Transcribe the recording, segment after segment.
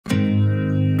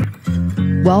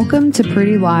Welcome to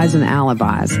Pretty Lies and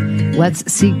Alibis.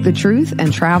 Let's seek the truth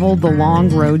and travel the long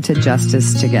road to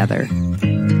justice together.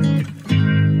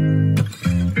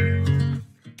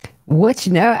 What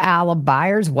you know,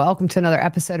 Alibiers? Welcome to another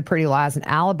episode of Pretty Lies and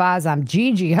Alibis. I'm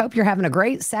Gigi. Hope you're having a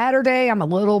great Saturday. I'm a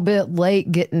little bit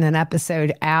late getting an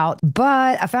episode out,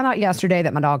 but I found out yesterday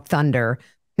that my dog Thunder,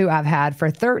 who I've had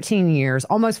for 13 years,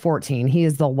 almost 14. He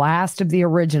is the last of the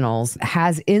originals,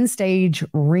 has end-stage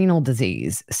renal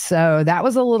disease. So that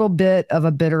was a little bit of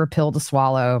a bitter pill to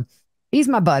swallow. He's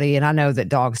my buddy, and I know that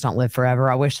dogs don't live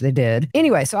forever. I wish they did.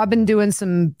 Anyway, so I've been doing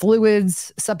some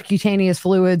fluids, subcutaneous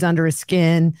fluids under his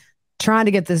skin, trying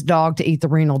to get this dog to eat the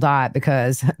renal diet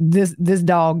because this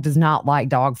dog does not like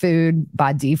dog food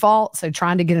by default. So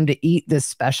trying to get him to eat this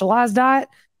specialized diet,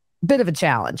 bit of a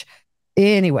challenge.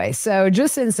 Anyway, so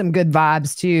just send some good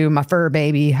vibes to my fur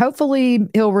baby. Hopefully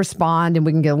he'll respond and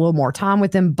we can get a little more time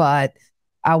with him, but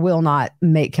I will not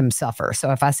make him suffer.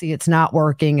 So if I see it's not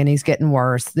working and he's getting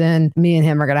worse, then me and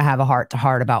him are going to have a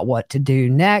heart-to-heart about what to do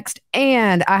next.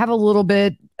 And I have a little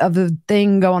bit of the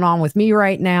thing going on with me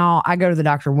right now. I go to the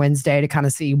doctor Wednesday to kind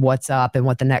of see what's up and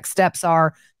what the next steps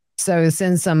are. So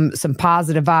send some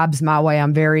positive vibes my way.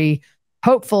 I'm very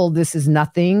hopeful this is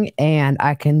nothing and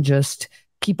I can just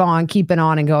keep on keeping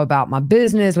on and go about my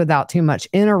business without too much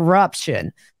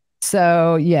interruption.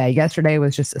 So yeah, yesterday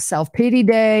was just a self-pity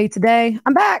day. Today,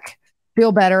 I'm back,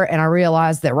 feel better. And I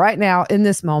realized that right now in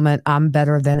this moment, I'm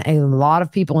better than a lot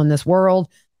of people in this world.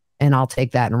 And I'll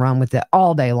take that and run with it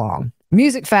all day long.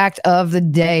 Music fact of the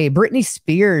day, Britney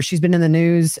Spears. She's been in the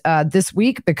news this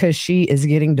week because she is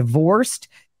getting divorced.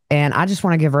 And I just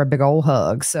want to give her a big old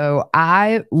hug. So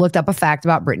I looked up a fact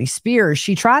about Britney Spears.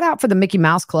 She tried out for the Mickey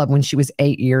Mouse Club when she was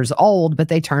 8 years old, but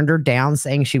they turned her down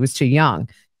saying she was too young.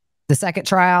 The second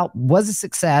tryout was a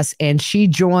success, and she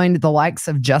joined the likes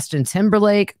of Justin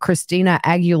Timberlake, Christina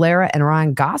Aguilera, and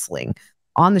Ryan Gosling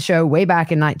on the show way back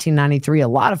in 1993. A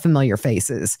lot of familiar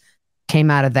faces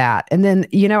came out of that. And then,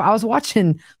 you know, I was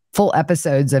watching full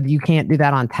episodes of You Can't Do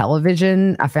That on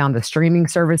Television. I found a streaming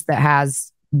service that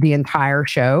has the entire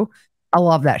show. I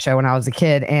love that show when I was a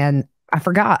kid. And I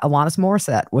forgot Alanis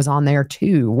Morissette was on there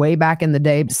too, way back in the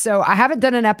day. So I haven't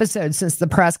done an episode since the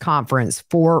press conference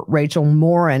for Rachel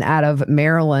Morin out of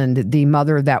Maryland, the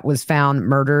mother that was found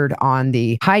murdered on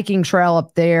the hiking trail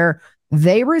up there.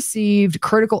 They received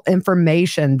critical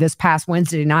information this past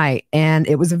Wednesday night, and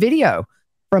it was a video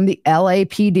from the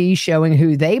LAPD showing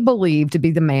who they believe to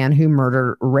be the man who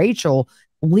murdered Rachel,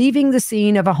 leaving the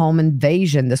scene of a home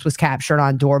invasion. This was captured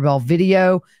on doorbell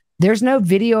video. There's no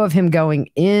video of him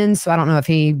going in, so I don't know if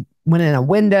he went in a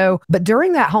window. But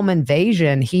during that home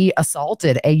invasion, he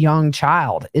assaulted a young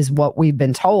child, is what we've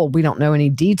been told. We don't know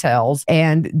any details.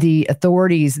 And the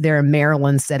authorities there in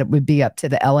Maryland said it would be up to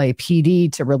the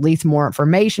LAPD to release more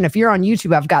information. If you're on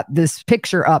YouTube, I've got this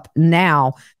picture up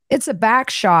now. It's a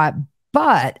back shot.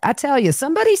 But I tell you,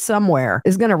 somebody somewhere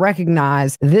is going to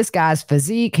recognize this guy's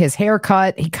physique, his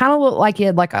haircut. He kind of looked like he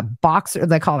had like a boxer,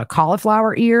 they call it a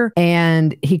cauliflower ear,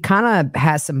 and he kind of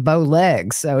has some bow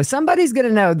legs. So somebody's going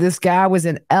to know this guy was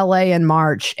in LA in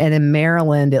March and in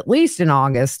Maryland, at least in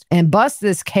August, and bust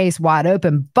this case wide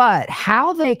open. But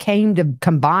how they came to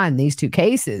combine these two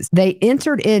cases, they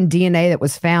entered in DNA that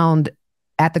was found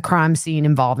at the crime scene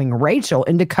involving Rachel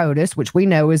into CODIS, which we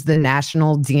know is the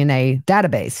national DNA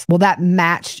database. Well, that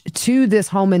matched to this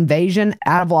home invasion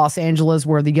out of Los Angeles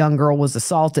where the young girl was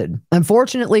assaulted.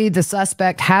 Unfortunately, the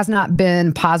suspect has not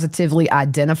been positively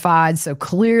identified. So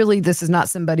clearly this is not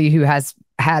somebody who has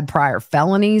had prior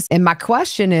felonies. And my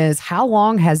question is, how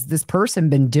long has this person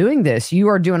been doing this? You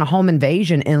are doing a home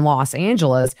invasion in Los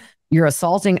Angeles. You're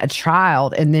assaulting a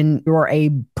child, and then you're a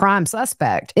prime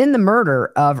suspect in the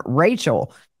murder of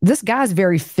Rachel. This guy's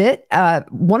very fit.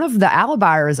 One of the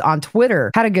alibiers on Twitter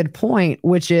had a good point,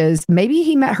 which is maybe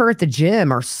he met her at the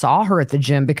gym or saw her at the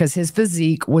gym because his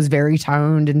physique was very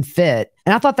toned and fit.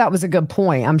 And I thought that was a good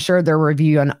point. I'm sure they're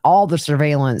reviewing all the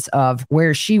surveillance of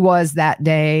where she was that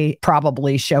day,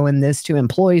 probably showing this to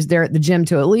employees there at the gym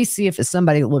to at least see if it's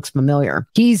somebody that looks familiar.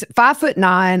 He's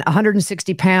 5'9",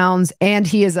 160 pounds, and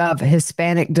he is of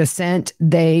Hispanic descent.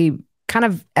 They kind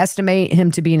of estimate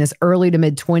him to be in his early to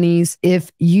mid 20s.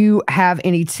 If you have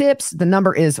any tips, the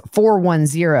number is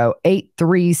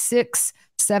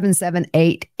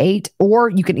 410-836-7788, or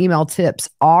you can email tips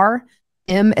RM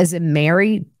as in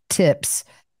Mary tips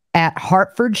at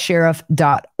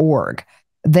hartfordsheriff.org.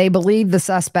 They believe the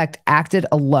suspect acted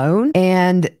alone,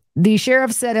 and The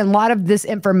sheriff said in light of this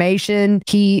information,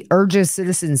 he urges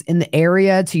citizens in the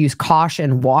area to use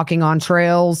caution walking on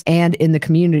trails and in the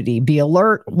community. Be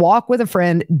alert, walk with a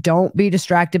friend, don't be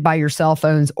distracted by your cell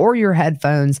phones or your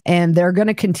headphones. And they're going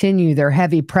to continue their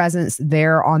heavy presence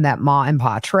there on that Ma and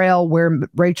Pa trail where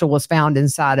Rachel was found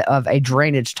inside of a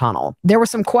drainage tunnel. There were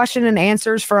some question and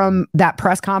answers from that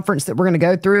press conference that we're going to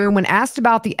go through. And when asked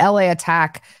about the LA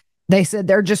attack, they said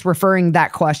they're just referring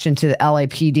that question to the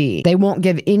LAPD. They won't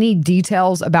give any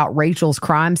details about Rachel's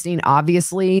crime scene,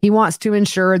 obviously. He wants to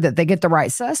ensure that they get the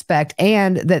right suspect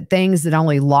and that things that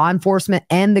only law enforcement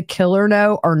and the killer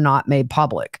know are not made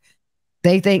public.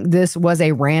 They think this was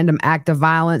a random act of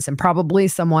violence and probably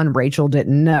someone Rachel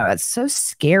didn't know. It's so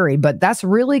scary, but that's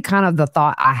really kind of the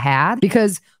thought I had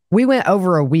because we went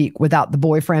over a week without the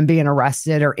boyfriend being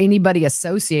arrested or anybody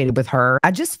associated with her.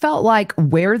 I just felt like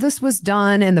where this was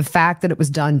done and the fact that it was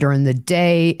done during the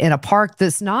day in a park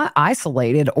that's not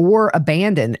isolated or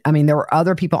abandoned. I mean, there were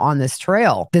other people on this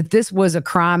trail, that this was a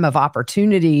crime of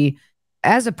opportunity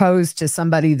as opposed to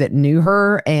somebody that knew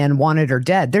her and wanted her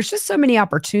dead. There's just so many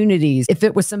opportunities if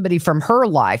it was somebody from her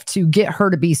life to get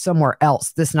her to be somewhere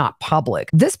else that's not public.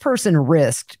 This person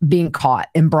risked being caught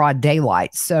in broad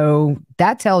daylight. So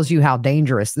that tells you how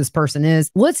dangerous this person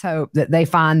is. Let's hope that they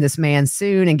find this man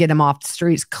soon and get him off the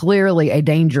streets. Clearly a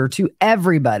danger to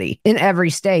everybody in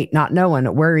every state, not knowing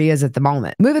where he is at the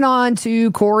moment. Moving on to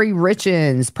Kouri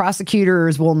Richins.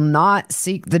 Prosecutors will not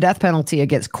seek the death penalty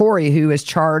against Kouri, who is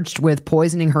charged with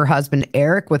poisoning her husband,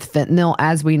 Eric, with fentanyl,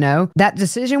 as we know. That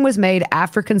decision was made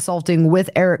after consulting with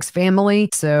Eric's family.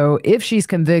 So if she's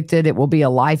convicted, it will be a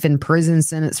life in prison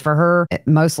sentence for her,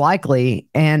 most likely.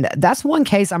 And that's one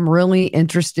case I'm really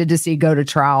interested to see go to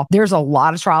trial. There's a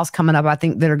lot of trials coming up, I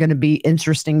think, that are going to be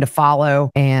interesting to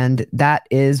follow. And that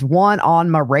is one on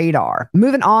my radar.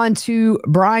 Moving on to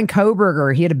Bryan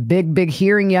Kohberger. He had a big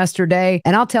hearing yesterday.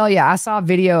 And I'll tell you, I saw a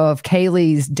video of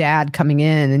Kaylee's dad coming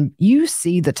in, and you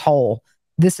see the toll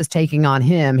this is taking on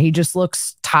him. He just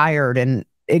looks tired and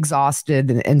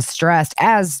exhausted and stressed,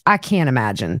 as I can't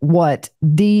imagine what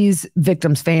these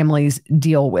victims' families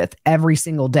deal with every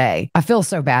single day. I feel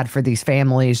so bad for these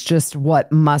families, just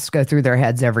what must go through their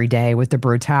heads every day with the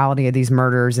brutality of these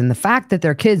murders and the fact that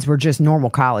their kids were just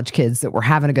normal college kids that were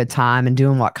having a good time and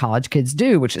doing what college kids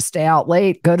do, which is stay out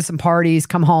late, go to some parties,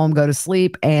 come home, go to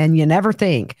sleep, and you never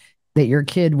think that your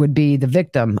kid would be the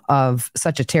victim of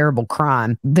such a terrible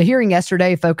crime. The hearing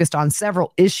yesterday focused on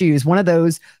several issues, one of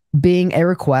those being a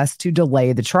request to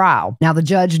delay the trial. Now, the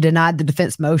judge denied the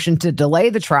defense motion to delay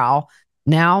the trial.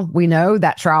 Now we know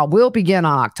that trial will begin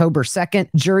on October 2nd.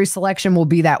 Jury selection will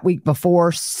be that week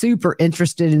before. Super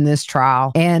interested in this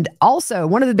trial. And also,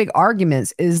 one of the big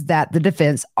arguments is that the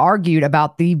defense argued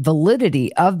about the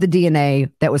validity of the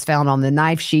DNA that was found on the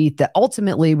knife sheath that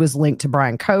ultimately was linked to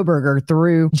Bryan Kohberger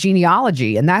through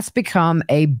genealogy. And that's become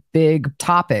a big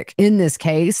topic in this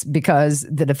case because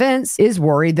the defense is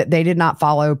worried that they did not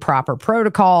follow proper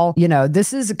protocol. You know,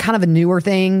 this is kind of a newer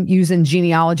thing, using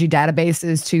genealogy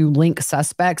databases to link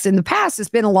suspects. In the past, it's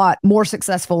been a lot more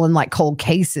successful in like cold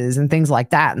cases and things like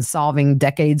that and solving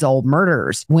decades old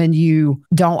murders when you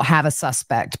don't have a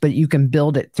suspect, but you can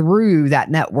build it through that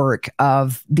network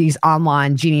of these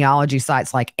online genealogy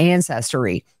sites like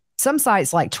Ancestry. Some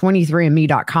sites like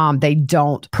 23andme.com, they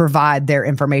don't provide their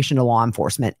information to law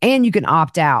enforcement, and you can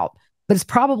opt out. But it's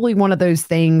probably one of those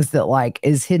things that like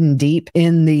is hidden deep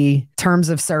in the terms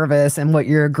of service and what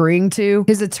you're agreeing to.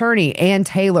 His attorney, Ann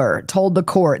Taylor, told the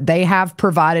court they have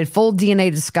provided full DNA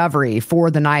discovery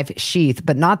for the knife sheath,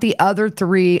 but not the other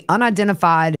 3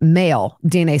 unidentified male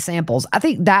DNA samples. I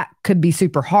think that could be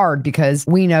super hard because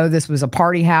we know this was a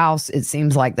party house. It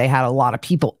seems like they had a lot of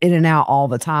people in and out all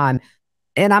the time.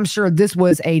 And I'm sure this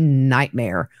was a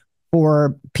nightmare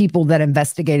for people that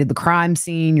investigated the crime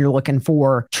scene. You're looking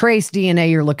for trace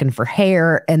DNA, you're looking for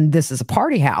hair, and this is a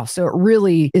party house. So it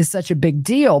really is such a big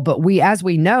deal. But as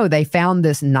we know, they found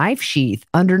this knife sheath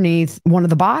underneath one of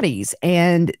the bodies,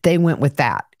 and they went with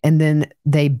that. And then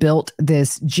they built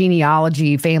this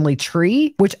genealogy family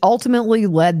tree, which ultimately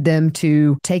led them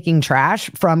to taking trash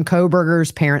from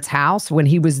Kohberger's parents' house when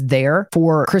he was there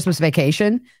for Christmas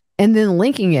vacation, and then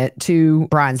linking it to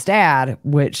Bryan's dad,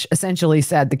 which essentially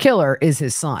said the killer is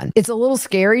his son. It's a little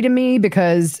scary to me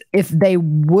because if they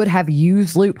would have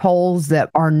used loopholes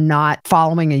that are not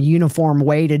following a uniform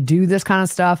way to do this kind of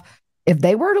stuff, if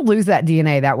they were to lose that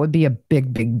DNA, that would be a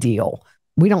big deal.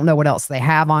 We don't know what else they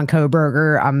have on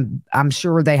Kohberger. I'm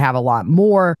sure they have a lot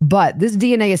more, but this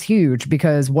DNA is huge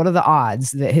because what are the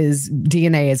odds that his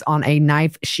DNA is on a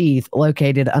knife sheath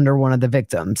located under one of the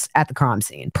victims at the crime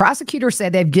scene? Prosecutors say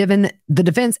they've given the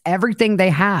defense everything they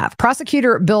have.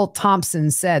 Prosecutor Bill Thompson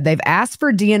said they've asked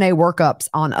for DNA workups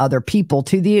on other people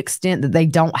to the extent that they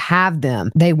don't have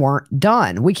them. They weren't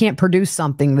done. We can't produce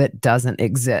something that doesn't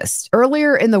exist.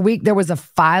 Earlier in the week, there was a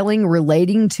filing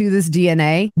relating to this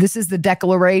DNA. This is the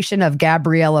declaration of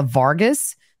Gabriela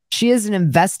Vargas. She is an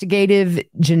investigative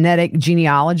genetic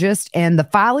genealogist, and the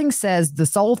filing says the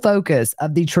sole focus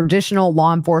of the traditional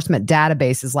law enforcement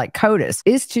databases like CODIS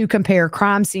is to compare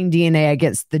crime scene DNA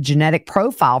against the genetic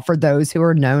profile for those who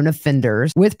are known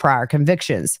offenders with prior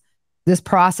convictions. This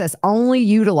process only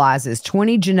utilizes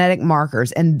 20 genetic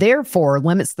markers and therefore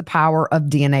limits the power of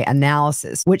DNA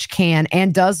analysis, which can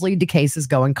and does lead to cases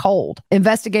going cold.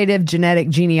 Investigative genetic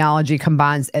genealogy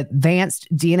combines advanced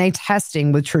DNA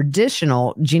testing with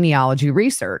traditional genealogy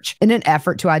research in an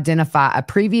effort to identify a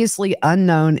previously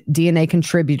unknown DNA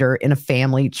contributor in a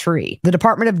family tree. The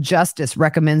Department of Justice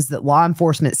recommends that law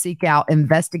enforcement seek out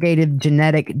investigative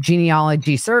genetic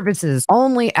genealogy services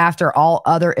only after all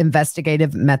other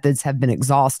investigative methods have been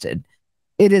exhausted.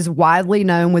 It is widely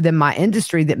known within my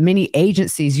industry that many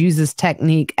agencies use this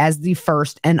technique as the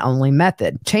first and only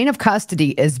method. Chain of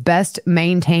custody is best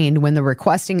maintained when the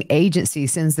requesting agency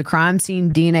sends the crime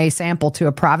scene DNA sample to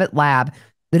a private lab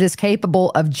that is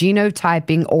capable of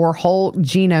genotyping or whole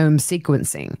genome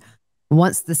sequencing.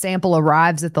 Once the sample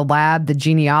arrives at the lab, the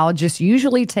genealogist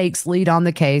usually takes lead on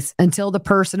the case until the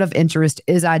person of interest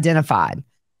is identified.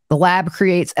 The lab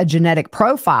creates a genetic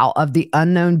profile of the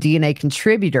unknown DNA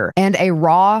contributor, and a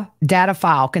raw data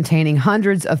file containing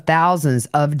hundreds of thousands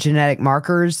of genetic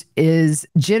markers is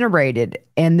generated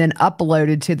and then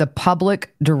uploaded to the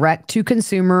public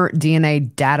direct-to-consumer DNA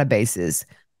databases,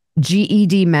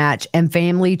 GED Match and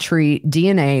Family Tree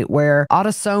DNA, where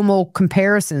autosomal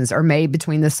comparisons are made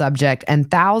between the subject and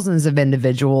thousands of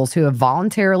individuals who have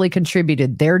voluntarily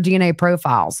contributed their DNA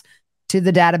profiles to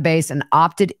the database and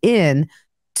opted in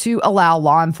to allow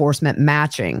law enforcement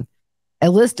matching.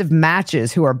 A list of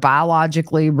matches who are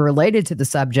biologically related to the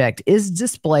subject is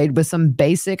displayed with some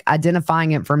basic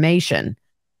identifying information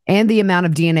and the amount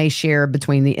of DNA shared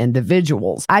between the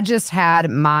individuals. I just had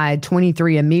my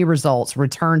 23andMe results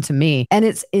returned to me, and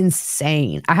it's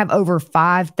insane. I have over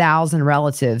 5,000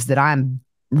 relatives that I'm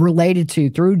related to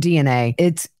through DNA.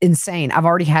 It's insane. I've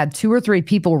already had 2 or 3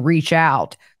 people reach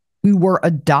out who were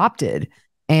adopted,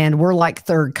 and we're like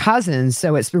third cousins.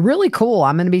 So it's really cool.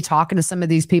 I'm going to be talking to some of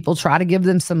these people, try to give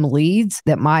them some leads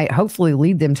that might hopefully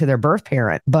lead them to their birth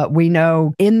parent. But we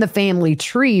know in the family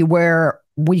tree where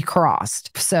we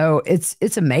crossed. So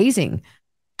it's amazing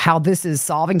how this is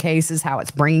solving cases, how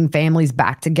it's bringing families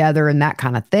back together and that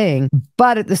kind of thing.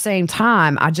 But at the same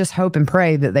time, I just hope and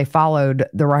pray that they followed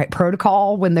the right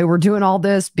protocol when they were doing all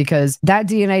this, because that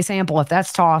DNA sample, if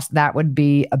that's tossed, that would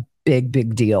be a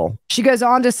big deal. She goes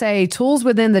on to say tools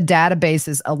within the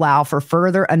databases allow for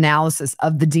further analysis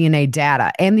of the DNA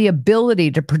data and the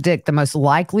ability to predict the most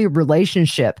likely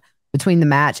relationship between the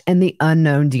match and the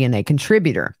unknown DNA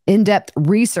contributor. In-depth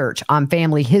research on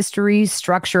family history,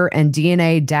 structure, and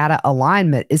DNA data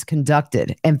alignment is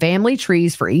conducted, and family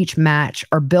trees for each match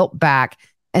are built back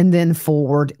and then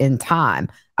forward in time.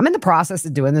 I'm in the process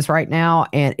of doing this right now,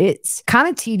 and it's kind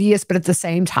of tedious, but at the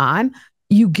same time,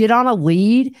 you get on a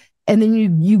lead and then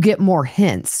you get more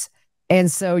hints.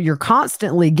 And so you're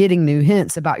constantly getting new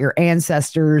hints about your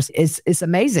ancestors. It's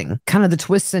amazing, kind of the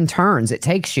twists and turns it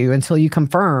takes you until you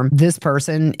confirm this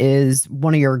person is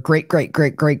one of your great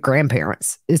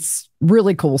grandparents. It's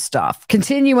really cool stuff.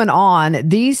 Continuing on,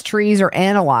 these trees are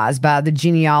analyzed by the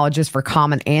genealogist for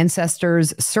common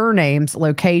ancestors, surnames,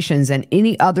 locations, and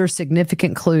any other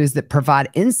significant clues that provide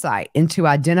insight into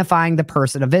identifying the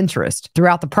person of interest.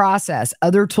 Throughout the process,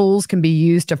 other tools can be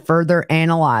used to further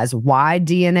analyze Y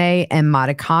DNA and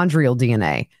mitochondrial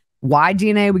DNA. Y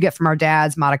DNA we get from our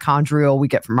dads, mitochondrial we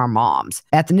get from our moms.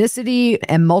 Ethnicity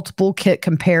and multiple kit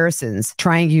comparisons,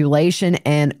 triangulation,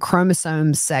 and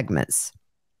chromosome segments.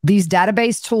 These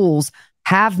database tools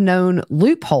have known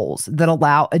loopholes that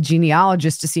allow a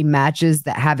genealogist to see matches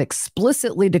that have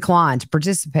explicitly declined to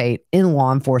participate in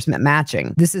law enforcement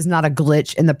matching. This is not a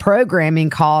glitch in the programming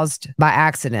caused by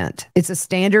accident. It's a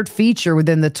standard feature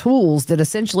within the tools that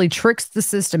essentially tricks the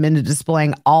system into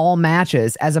displaying all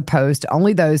matches as opposed to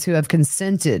only those who have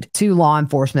consented to law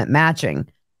enforcement matching.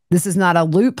 This is not a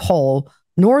loophole,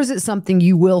 nor is it something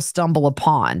you will stumble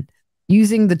upon.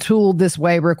 Using the tool this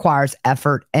way requires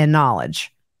effort and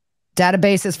knowledge.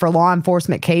 Databases for law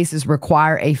enforcement cases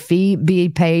require a fee be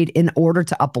paid in order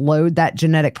to upload that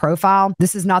genetic profile.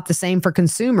 This is not the same for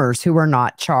consumers who are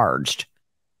not charged.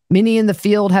 Many in the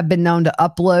field have been known to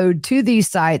upload to these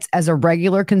sites as a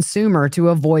regular consumer to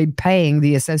avoid paying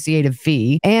the associated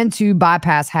fee and to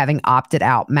bypass having opted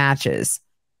out matches.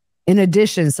 In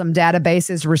addition, some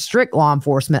databases restrict law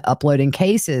enforcement uploading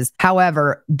cases.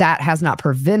 However, that has not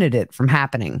prevented it from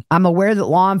happening. I'm aware that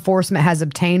law enforcement has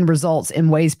obtained results in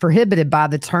ways prohibited by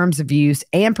the terms of use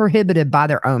and prohibited by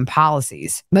their own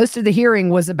policies. Most of the hearing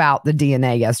was about the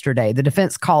DNA yesterday. The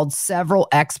defense called several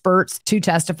experts to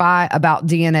testify about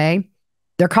DNA.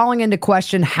 They're calling into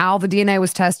question how the DNA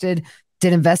was tested.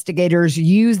 Did investigators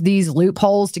use these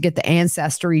loopholes to get the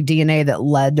ancestry DNA that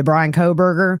led to Bryan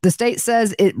Kohberger? The state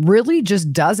says it really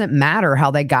just doesn't matter how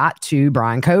they got to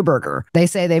Bryan Kohberger. They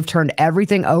say they've turned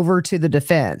everything over to the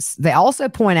defense. They also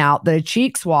point out that a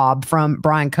cheek swab from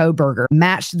Bryan Kohberger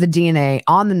matched the DNA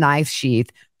on the knife sheath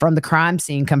from the crime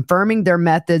scene, confirming their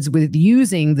methods with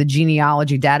using the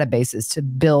genealogy databases to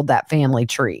build that family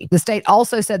tree. The state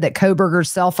also said that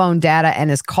Kohberger's cell phone data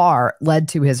and his car led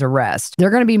to his arrest. There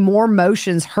are going to be more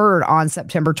motions heard on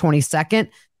September 22nd.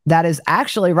 That is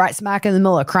actually right smack in the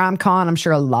middle of CrimeCon. I'm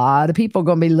sure a lot of people are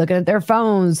going to be looking at their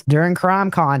phones during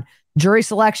CrimeCon. Jury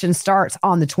selection starts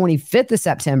on the 25th of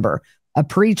September. A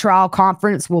pre-trial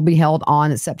conference will be held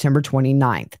on September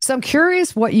 29th. So I'm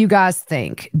curious what you guys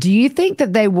think. Do you think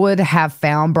that they would have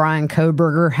found Bryan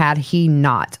Kohberger had he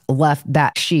not left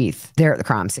that sheath there at the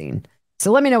crime scene?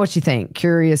 So let me know what you think.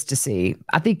 Curious to see.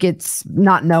 I think it's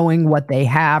not knowing what they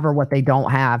have or what they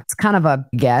don't have. It's kind of a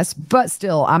guess, but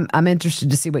still, I'm interested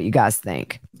to see what you guys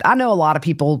think. I know a lot of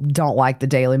people don't like the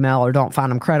Daily Mail or don't find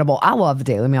them credible. I love the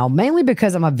Daily Mail, mainly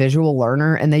because I'm a visual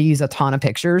learner and they use a ton of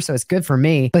pictures, so it's good for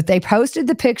me. But they posted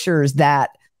the pictures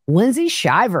that Lindsey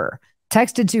Shiver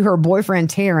texted to her boyfriend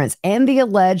Terrence and the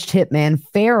alleged hitman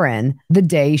Farron the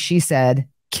day she said,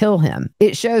 "Kill him."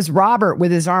 It shows Robert with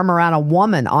his arm around a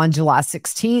woman on July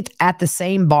 16th at the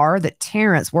same bar that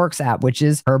Terrence works at, which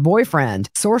is her boyfriend.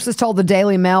 Sources told the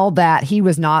Daily Mail that he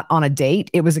was not on a date.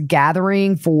 It was a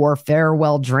gathering for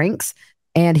farewell drinks,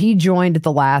 and he joined at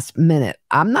the last minute.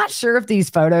 I'm not sure if these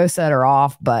photos set her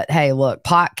off, but hey, look,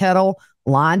 pot kettle,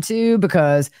 line two,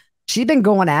 because she'd been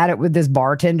going at it with this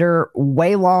bartender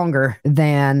way longer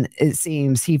than it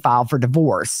seems he filed for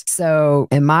divorce. So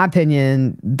in my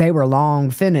opinion, they were long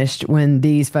finished when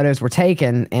these photos were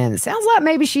taken. And it sounds like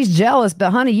maybe she's jealous, but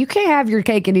honey, you can't have your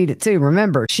cake and eat it too.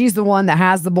 Remember, she's the one that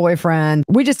has the boyfriend.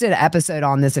 We just did an episode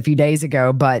on this a few days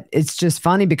ago, but it's just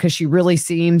funny because she really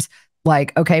seems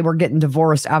like, okay, we're getting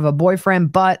divorced. I have a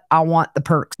boyfriend, but I want the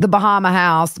perks, the Bahama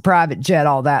house, the private jet,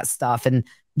 all that stuff. And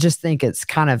just think it's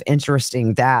kind of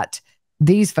interesting that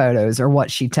these photos are what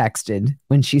she texted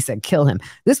when she said, "Kill him."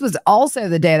 This was also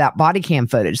the day of that body cam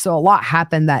footage. So a lot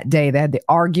happened that day. They had the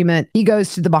argument. He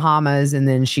goes to the Bahamas and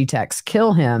then she texts,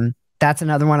 "Kill him." That's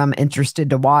another one I'm interested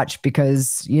to watch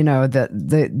because, you know,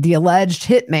 the alleged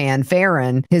hitman,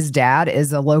 Farron, his dad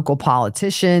is a local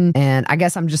politician. And I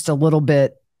guess I'm just a little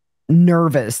bit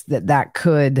nervous that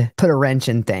could put a wrench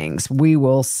in things. We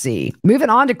will see. Moving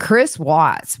on to Chris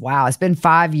Watts. Wow, it's been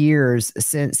 5 years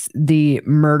since the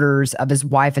murders of his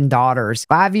wife and daughters.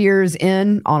 5 years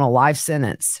in on a life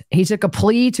sentence. He took a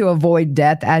plea to avoid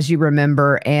death, as you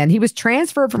remember, and he was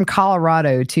transferred from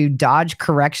Colorado to Dodge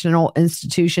Correctional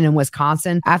Institution in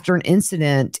Wisconsin after an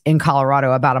incident in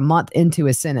Colorado about a month into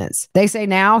his sentence. They say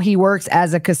now he works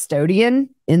as a custodian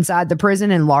inside the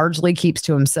prison and largely keeps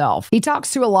to himself. He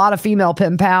talks to a lot of female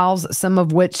pen pals, some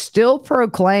of which still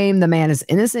proclaim the man is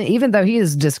innocent, even though he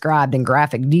has described in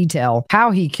graphic detail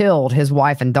how he killed his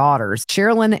wife and daughters.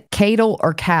 Sherilyn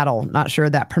Cattle, not sure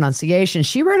of that pronunciation.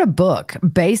 She wrote a book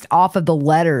based off of the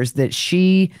letters that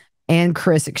she and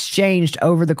Chris exchanged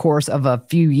over the course of a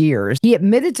few years. He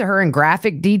admitted to her in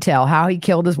graphic detail how he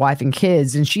killed his wife and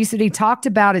kids, and she said he talked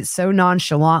about it so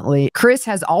nonchalantly. Chris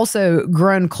has also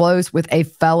grown close with a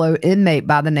fellow inmate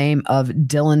by the name of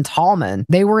Dylan Tallman.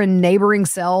 They were in neighboring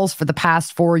cells for the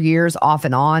past 4 years off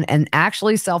and on, and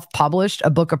actually self-published a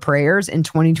book of prayers in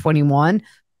 2021.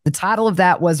 The title of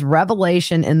that was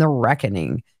Revelation in the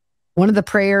Reckoning. One of the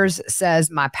prayers says,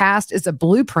 "My past is a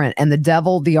blueprint and the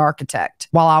devil the architect.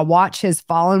 While I watch his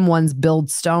fallen ones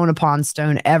build stone upon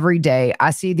stone every day,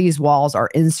 I see these walls are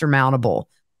insurmountable.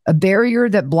 A barrier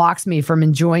that blocks me from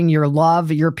enjoying your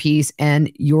love, your peace,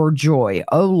 and your joy,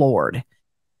 O Lord.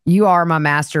 You are my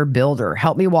master builder.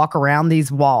 Help me walk around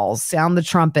these walls, sound the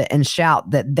trumpet, and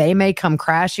shout that they may come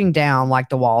crashing down like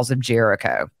the walls of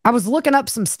Jericho. I was looking up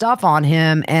some stuff on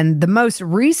him, and the most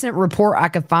recent report I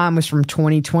could find was from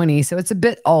 2020, so it's a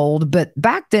bit old, but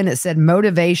back then it said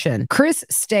motivation. Chris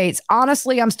states,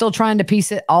 honestly, I'm still trying to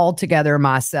piece it all together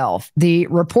myself. The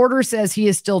reporter says he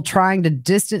is still trying to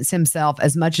distance himself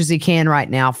as much as he can right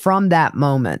now from that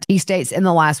moment. He states in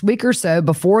the last week or so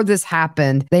before this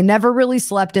happened, they never really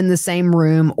slept in the same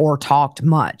room or talked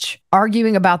much,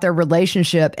 arguing about their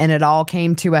relationship, and it all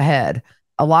came to a head.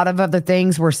 A lot of other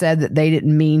things were said that they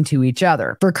didn't mean to each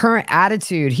other. For current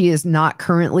attitude, he is not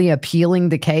currently appealing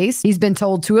the case. He's been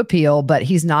told to appeal, but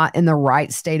he's not in the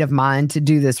right state of mind to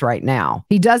do this right now.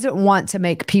 He doesn't want to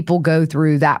make people go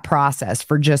through that process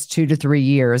for just 2 to 3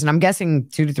 years. And I'm guessing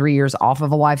 2 to 3 years off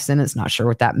of a life sentence. Not sure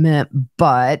what that meant,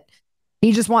 but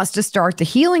he just wants to start the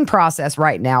healing process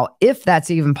right now, if that's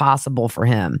even possible for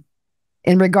him.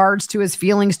 In regards to his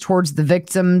feelings towards the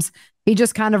victims, he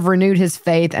just kind of renewed his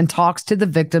faith and talks to the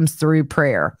victims through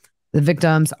prayer. The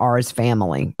victims are his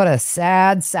family. What a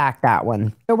sad sack, that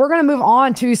one. So we're going to move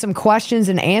on to some questions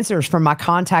and answers from my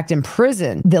contact in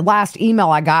prison. The last email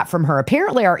I got from her,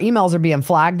 apparently our emails are being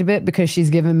flagged a bit because she's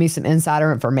given me some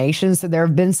insider information. So there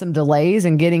have been some delays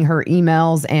in getting her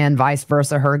emails and vice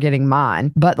versa, her getting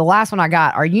mine. But the last one I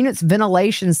got, our unit's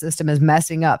ventilation system is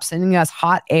messing up, sending us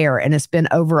hot air, and it's been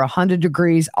over 100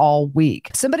 degrees all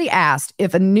week. Somebody asked,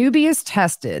 if a newbie is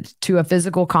tested to a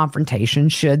physical confrontation,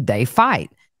 should they fight?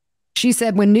 She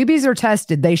said, when newbies are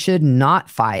tested, they should not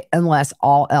fight unless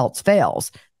all else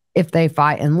fails. If they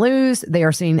fight and lose, they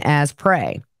are seen as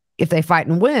prey. If they fight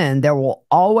and win, there will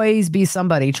always be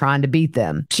somebody trying to beat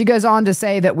them. She goes on to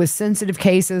say that with sensitive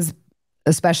cases,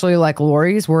 especially like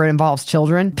Lori's, where it involves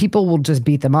children, people will just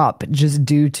beat them up just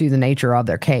due to the nature of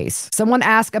their case. Someone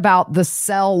asked about the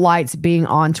cell lights being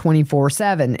on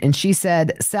 24/7, and she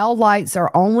said cell lights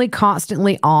are only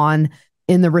constantly on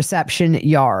in the reception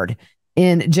yard.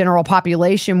 In general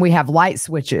population, we have light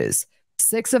switches.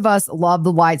 6 of us love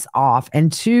the lights off,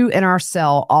 and 2 in our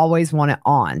cell always want it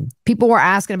on. People were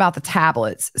asking about the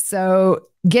tablets. So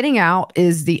Getting Out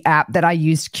is the app that I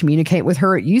use to communicate with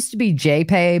her. It used to be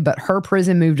JPay, but her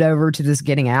prison moved over to this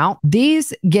Getting Out.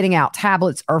 These Getting Out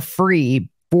tablets are free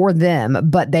for them,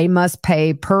 but they must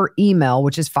pay per email,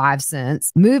 which is 5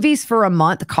 cents. Movies for a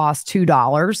month cost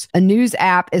 $2. A news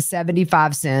app is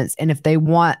 75 cents. And if they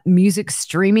want music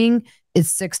streaming,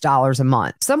 it's $6 a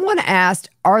month. Someone asked,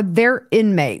 are there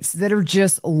inmates that are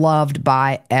just loved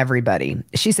by everybody?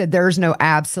 She said, there's no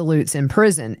absolutes in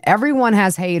prison. Everyone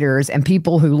has haters and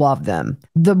people who love them.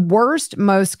 The worst,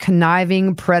 most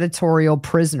conniving, predatory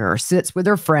prisoner sits with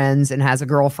her friends and has a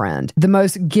girlfriend. The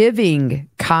most giving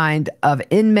kind of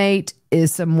inmate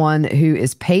is someone who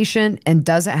is patient and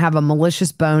doesn't have a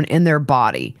malicious bone in their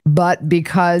body. But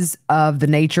because of the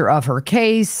nature of her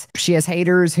case, she has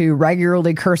haters who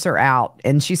regularly curse her out.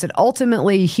 And she said,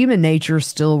 ultimately, human nature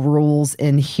still rules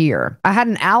in here. I had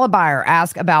an alibier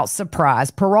ask about surprise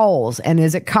paroles and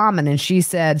is it common? And she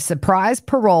said, surprise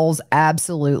paroles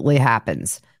absolutely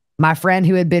happens. My friend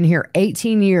who had been here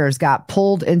 18 years got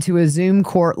pulled into a Zoom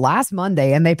court last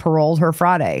Monday and they paroled her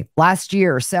Friday. Last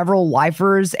year, several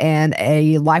lifers and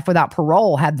a life without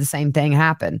parole had the same thing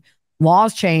happen.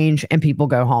 Laws change and people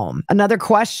go home. Another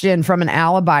question from an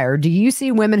alibier. Do you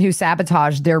see women who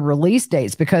sabotage their release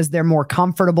dates because they're more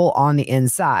comfortable on the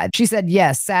inside? She said,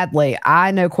 yes, sadly,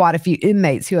 I know quite a few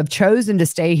inmates who have chosen to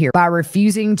stay here by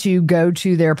refusing to go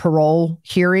to their parole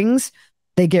hearings.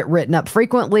 They get written up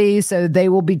frequently, so they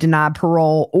will be denied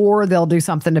parole or they'll do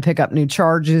something to pick up new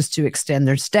charges to extend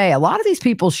their stay. A lot of these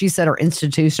people, she said, are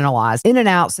institutionalized in and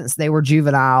out since they were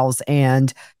juveniles.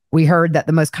 And we heard that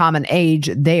the most common age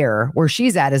there where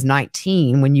she's at is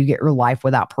 19 when you get your life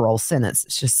without parole sentence.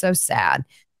 It's just so sad.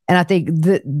 And I think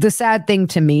the sad thing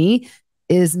to me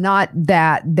is not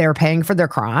that they're paying for their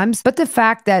crimes, but the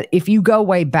fact that if you go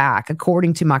way back,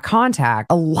 according to my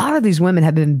contact, a lot of these women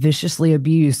have been viciously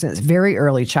abused since very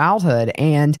early childhood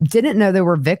and didn't know they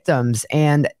were victims.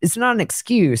 And it's not an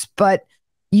excuse, but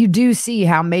you do see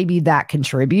how maybe that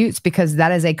contributes because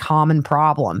that is a common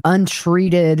problem.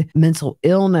 Untreated mental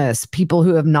illness, people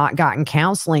who have not gotten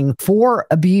counseling for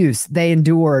abuse they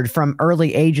endured from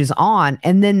early ages on,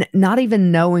 and then not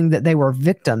even knowing that they were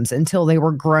victims until they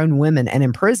were grown women and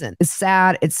in prison. It's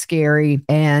sad, it's scary,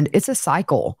 and it's a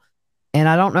cycle. And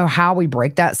I don't know how we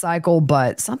break that cycle,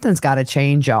 but something's got to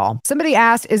change, y'all. Somebody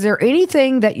asked, is there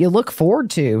anything that you look forward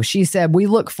to? She said, we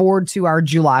look forward to our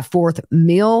July 4th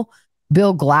meal.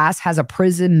 Bill Glass has a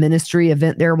prison ministry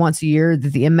event there once a year that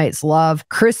the inmates love.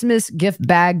 Christmas gift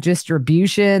bag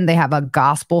distribution. They have a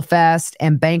gospel fest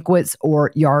and banquets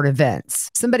or yard events.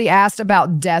 Somebody asked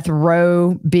about death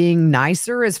row being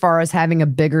nicer as far as having a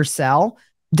bigger cell.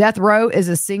 Death row is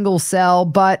a single cell,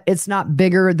 but it's not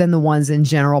bigger than the ones in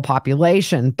general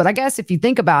population. But I guess if you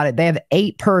think about it, they have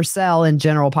 8 per cell in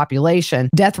general population.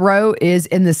 Death row is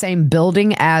in the same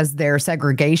building as their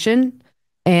segregation.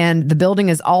 And the building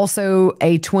is also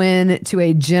a twin to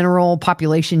a general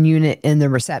population unit in the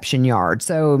reception yard.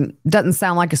 So it doesn't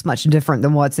sound like it's much different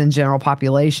than what's in general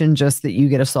population, just that you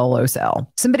get a solo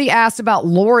cell. Somebody asked about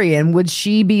Lori and would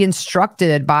she be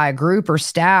instructed by a group or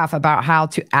staff about how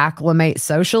to acclimate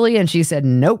socially? And she said,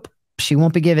 nope. She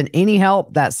won't be given any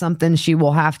help. That's something she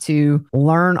will have to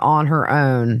learn on her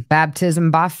own.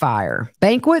 Baptism by fire.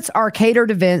 Banquets are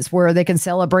catered events where they can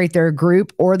celebrate their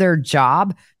group or their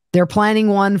job. They're planning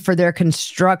one for their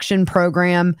construction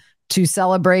program to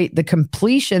celebrate the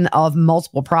completion of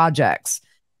multiple projects.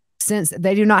 Since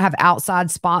they do not have outside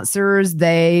sponsors,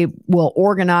 they will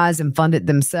organize and fund it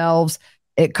themselves.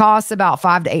 It costs about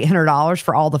 $500 to $800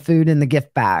 for all the food in the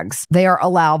gift bags. They are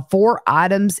allowed 4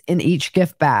 items in each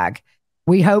gift bag.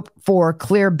 We hope for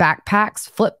clear backpacks,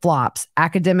 flip-flops,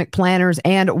 academic planners,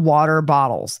 and water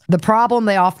bottles. The problem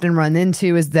they often run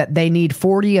into is that they need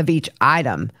 40 of each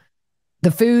item. The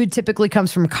food typically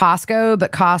comes from Costco,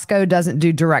 but Costco doesn't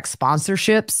do direct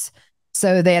sponsorships.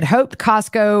 So they had hoped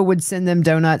Costco would send them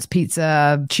donuts,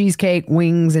 pizza, cheesecake,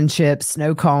 wings and chips,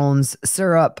 snow cones,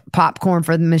 syrup, popcorn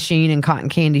for the machine, and cotton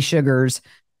candy sugars,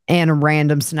 and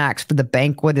random snacks for the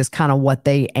banquet is kind of what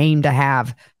they aim to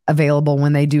have available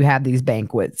when they do have these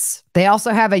banquets. They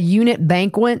also have a unit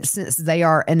banquet since they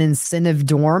are an incentive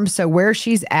dorm. So where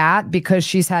she's at, because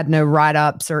she's had no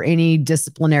write-ups or any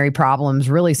disciplinary problems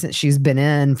really since she's been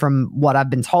in, from what I've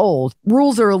been told,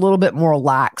 rules are a little bit more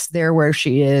lax there where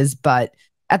she is, but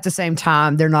at the same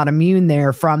time, they're not immune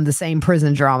there from the same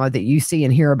prison drama that you see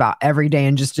and hear about every day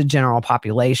in just a general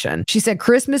population. She said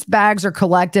Christmas bags are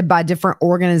collected by different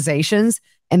organizations,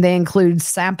 and they include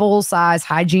sample size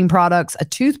hygiene products, a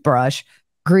toothbrush,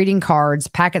 greeting cards,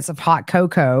 packets of hot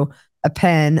cocoa, a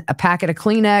pen, a packet of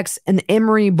Kleenex, an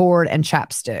emery board, and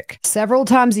chapstick. Several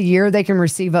times a year, they can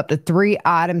receive up to 3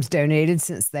 items donated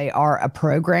since they are a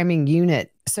programming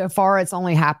unit. So far, it's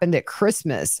only happened at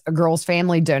Christmas. A girl's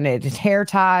family donated hair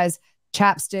ties,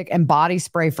 chapstick, and body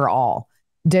spray for all.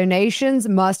 Donations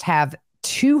must have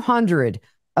 200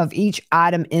 of each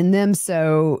item in them,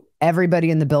 so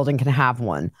everybody in the building can have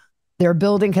one. Their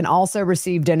building can also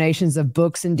receive donations of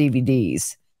books and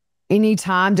DVDs.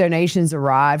 Anytime donations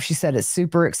arrive, she said it's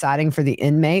super exciting for the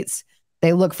inmates.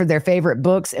 They look for their favorite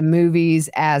books and movies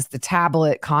as the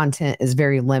tablet content is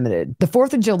very limited. The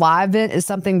 4th of July event is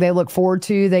something they look forward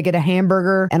to. They get a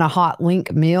hamburger and a hot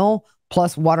link meal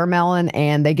plus watermelon,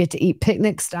 and they get to eat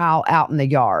picnic style out in the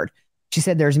yard. She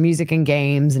said there's music and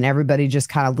games, and everybody just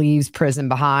kind of leaves prison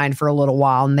behind for a little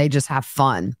while, and they just have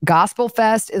fun. Gospel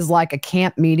Fest is like a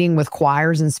camp meeting with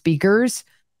choirs and speakers.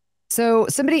 So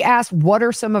somebody asked, what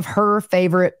are some of her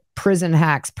favorite prison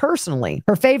hacks personally?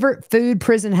 Her favorite food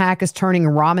prison hack is turning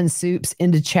ramen soups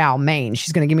into chow mein.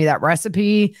 She's going to give me that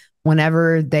recipe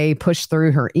whenever they push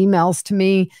through her emails to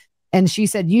me. And she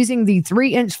said using the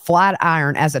 3-inch flat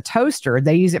iron as a toaster,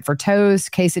 they use it for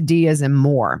toast, quesadillas, and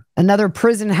more. Another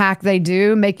prison hack they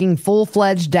do, making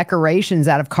full-fledged decorations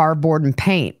out of cardboard and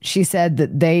paint. She said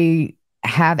that they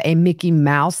have a Mickey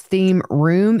Mouse theme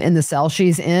room in the cell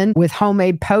she's in with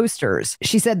homemade posters.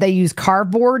 She said they use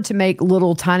cardboard to make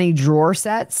little tiny drawer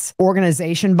sets,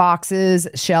 organization boxes,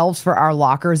 shelves for our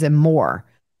lockers, and more.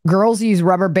 Girls use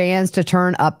rubber bands to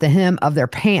turn up the hem of their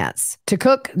pants. To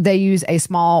cook, they use a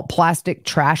small plastic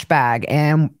trash bag,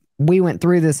 and we went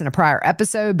through this in a prior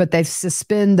episode, but they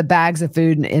suspend the bags of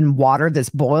food in water that's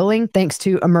boiling thanks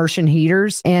to immersion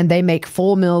heaters, and they make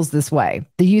full meals this way.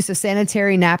 The use of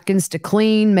sanitary napkins to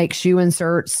clean, make shoe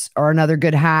inserts are another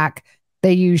good hack.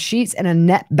 They use sheets and a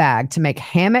net bag to make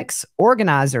hammocks,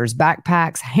 organizers,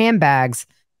 backpacks, handbags,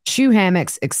 shoe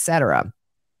hammocks, etc.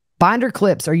 Binder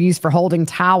clips are used for holding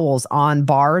towels on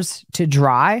bars to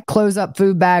dry, close up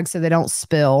food bags so they don't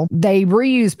spill. They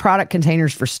reuse product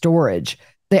containers for storage.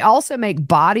 They also make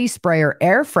body spray or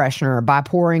air freshener by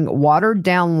pouring watered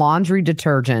down laundry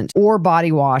detergent or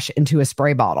body wash into a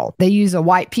spray bottle. They use a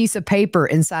white piece of paper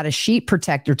inside a sheet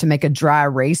protector to make a dry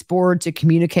erase board to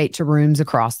communicate to rooms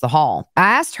across the hall.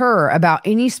 I asked her about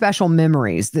any special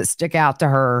memories that stick out to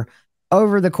her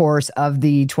over the course of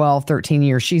the 12, 13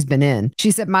 years she's been in.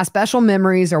 She said, my special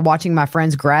memories are watching my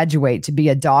friends graduate to be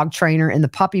a dog trainer in the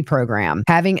puppy program,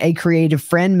 having a creative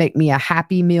friend make me a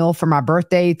happy meal for my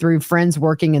birthday through friends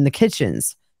working in the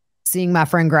kitchens, seeing my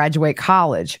friend graduate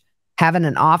college, having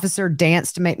an officer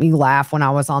dance to make me laugh when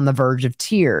I was on the verge of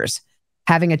tears,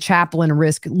 having a chaplain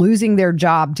risk losing their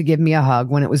job to give me a hug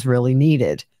when it was really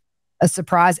needed, a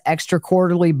surprise extra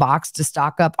quarterly box to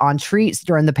stock up on treats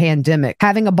during the pandemic,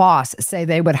 having a boss say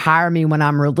they would hire me when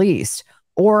I'm released,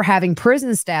 or having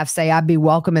prison staff say I'd be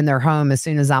welcome in their home as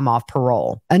soon as I'm off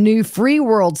parole, a new free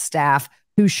world staff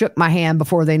who shook my hand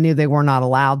before they knew they were not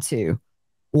allowed to,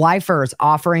 lifers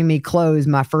offering me clothes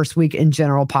my first week in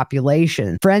general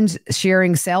population, friends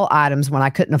sharing sale items when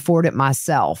I couldn't afford it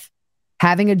myself,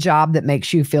 having a job that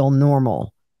makes you feel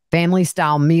normal, family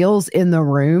style meals in the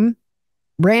room.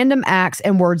 Random acts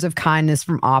and words of kindness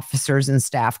from officers and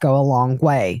staff go a long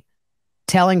way.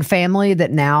 Telling family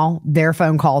that now their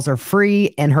phone calls are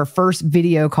free, and her first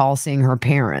video call seeing her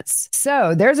parents.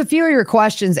 So there's a few of your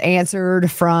questions answered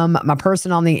from my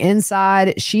person on the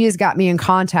inside. She has got me in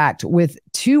contact with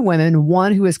two women,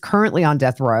 one who is currently on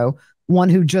death row, one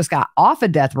who just got off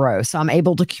of death row. So I'm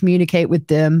able to communicate with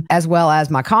them as well as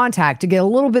my contact to get a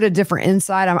little bit of different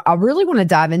insight. I really want to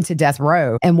dive into death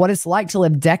row and what it's like to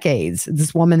live decades.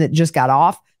 This woman that just got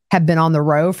off had been on the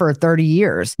row for 30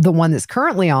 years. The one that's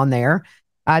currently on there,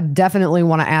 I definitely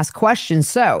want to ask questions.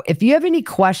 So if you have any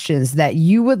questions that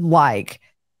you would like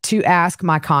to ask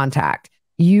my contact,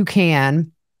 you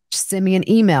can send me an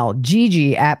email,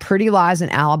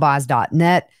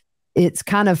 gigi@prettyliesandalibis.net. It's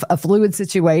kind of a fluid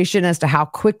situation as to how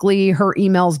quickly her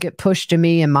emails get pushed to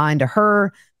me and mine to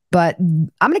her. But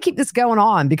I'm going to keep this going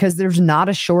on because there's not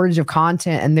a shortage of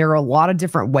content and there are a lot of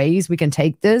different ways we can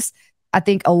take this. I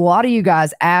think a lot of you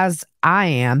guys, as I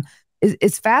am,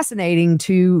 it's fascinating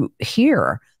to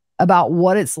hear about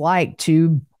what it's like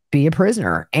to be a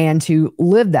prisoner and to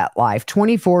live that life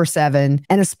 24/7,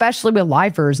 and especially with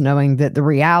lifers, knowing that the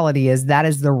reality is that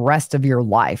is the rest of your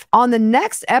life. On the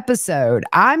next episode,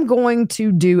 I'm going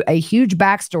to do a huge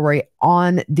backstory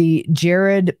on the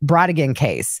Jared Brodigan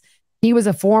case. He was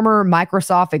a former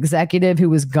Microsoft executive who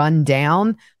was gunned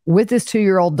down with his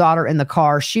 2-year-old daughter in the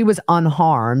car. She was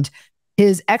unharmed.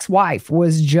 His ex-wife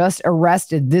was just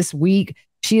arrested this week.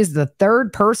 She is the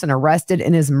third person arrested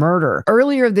in his murder.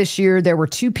 Earlier this year, there were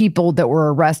two people that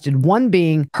were arrested, one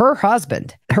being her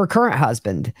husband, her current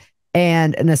husband,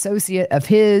 and an associate of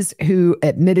his who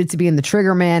admitted to being the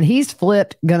trigger man. He's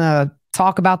flipped, gonna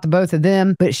talk about the both of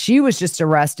them, but she was just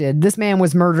arrested. This man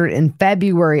was murdered in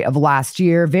February of last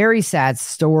year. Very sad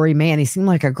story. Man, he seemed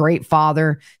like a great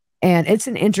father. And it's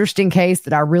an interesting case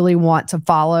that I really want to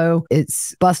follow.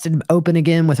 It's busted open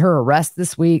again with her arrest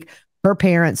this week. Her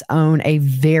parents own a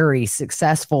very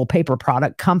successful paper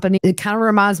product company. It kind of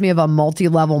reminds me of a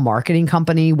multi-level marketing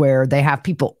company where they have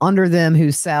people under them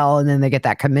who sell and then they get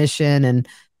that commission and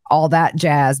all that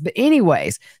jazz. But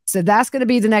anyways, so that's going to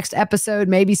be the next episode.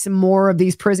 Maybe some more of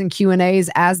these prison Q&As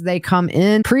as they come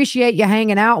in. Appreciate you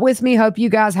hanging out with me. Hope you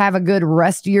guys have a good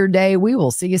rest of your day. We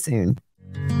will see you soon.